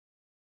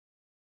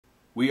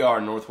We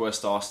are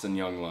Northwest Austin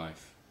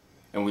Younglife,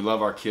 and we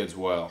love our kids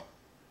well.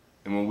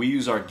 And when we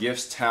use our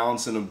gifts,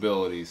 talents, and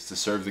abilities to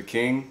serve the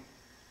King,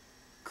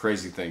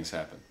 crazy things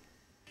happen.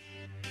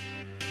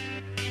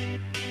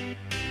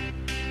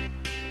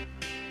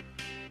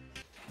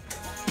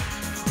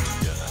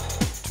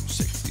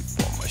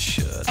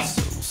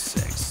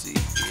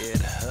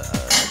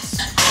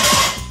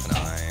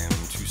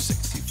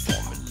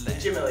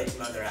 Jim Elliot's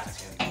mother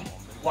asked him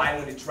why he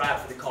wanted to try out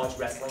for the college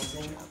wrestling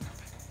team.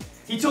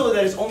 He told her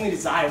that his only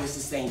desire was to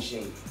stay in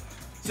shape,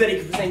 so that he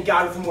could present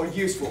God with a more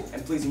useful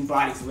and pleasing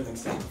body to living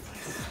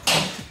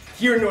sacrifice.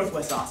 Here in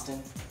Northwest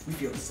Austin, we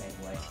feel the same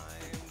way.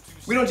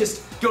 We don't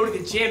just go to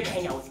the gym to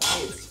hang out with the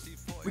kids.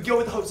 We go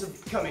with the hopes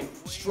of becoming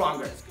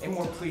stronger and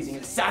more pleasing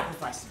in a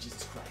sacrifice to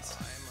Jesus Christ.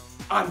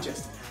 I'm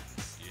Justin.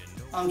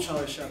 I'm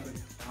Charlie Shepard.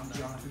 I'm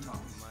Jonathan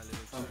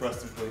Thomas. I'm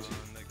Preston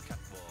Fletcher.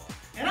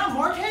 And I'm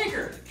Mark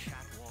Heger.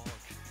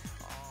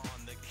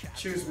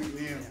 Choose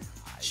McNeil.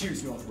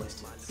 Choose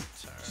Northwest.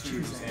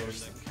 Choose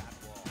Anderson.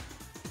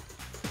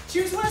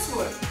 Choose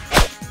Westwood.